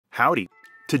Howdy!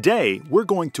 Today, we're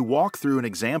going to walk through an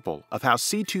example of how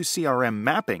C2CRM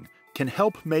mapping can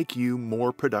help make you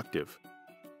more productive.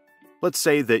 Let's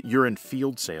say that you're in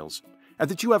field sales and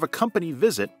that you have a company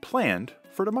visit planned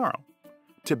for tomorrow.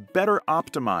 To better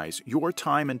optimize your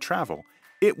time and travel,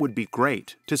 it would be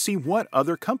great to see what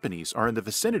other companies are in the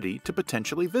vicinity to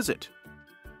potentially visit.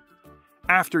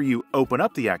 After you open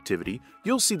up the activity,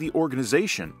 you'll see the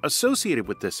organization associated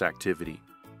with this activity.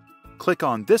 Click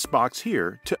on this box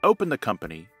here to open the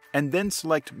company and then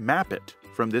select Map It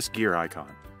from this gear icon.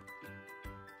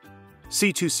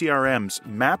 C2CRM's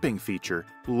mapping feature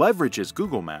leverages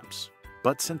Google Maps,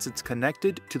 but since it's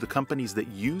connected to the companies that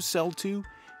you sell to,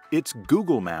 it's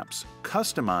Google Maps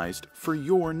customized for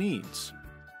your needs.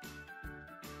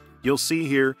 You'll see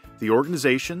here the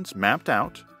organizations mapped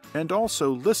out and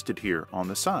also listed here on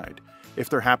the side. If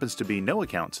there happens to be no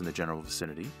accounts in the general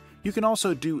vicinity, you can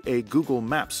also do a Google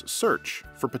Maps search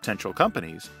for potential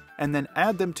companies and then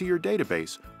add them to your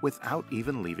database without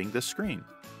even leaving the screen.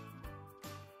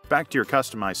 Back to your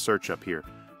customized search up here.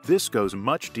 This goes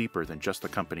much deeper than just the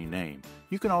company name.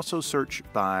 You can also search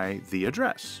by the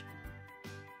address,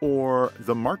 or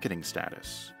the marketing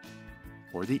status,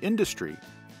 or the industry,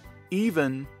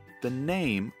 even the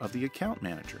name of the account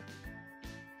manager.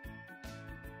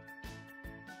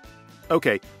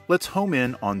 Okay, let's home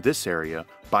in on this area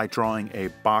by drawing a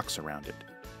box around it.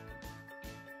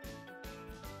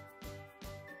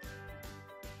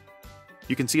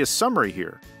 You can see a summary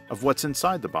here of what's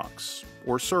inside the box,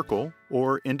 or circle,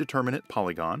 or indeterminate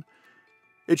polygon.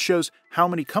 It shows how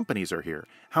many companies are here,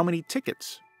 how many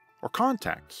tickets, or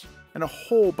contacts, and a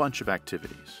whole bunch of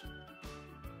activities.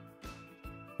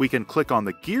 We can click on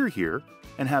the gear here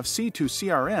and have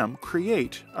C2CRM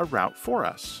create a route for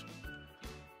us.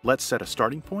 Let's set a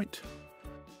starting point.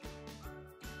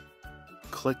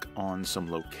 Click on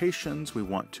some locations we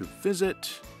want to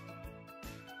visit.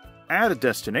 Add a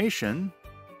destination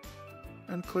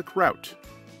and click Route.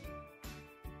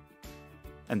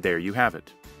 And there you have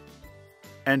it.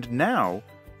 And now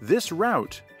this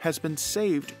route has been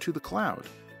saved to the cloud,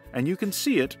 and you can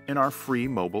see it in our free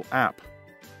mobile app.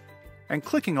 And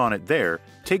clicking on it there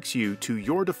takes you to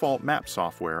your default map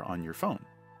software on your phone.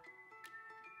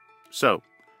 So,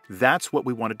 that's what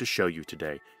we wanted to show you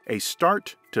today, a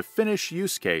start-to-finish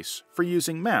use case for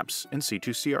using maps in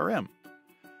C2CRM.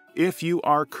 If you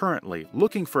are currently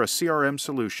looking for a CRM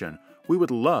solution, we would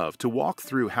love to walk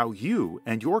through how you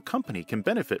and your company can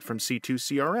benefit from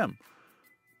C2CRM.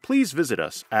 Please visit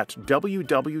us at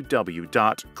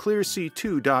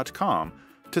www.clearc2.com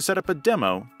to set up a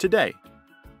demo today.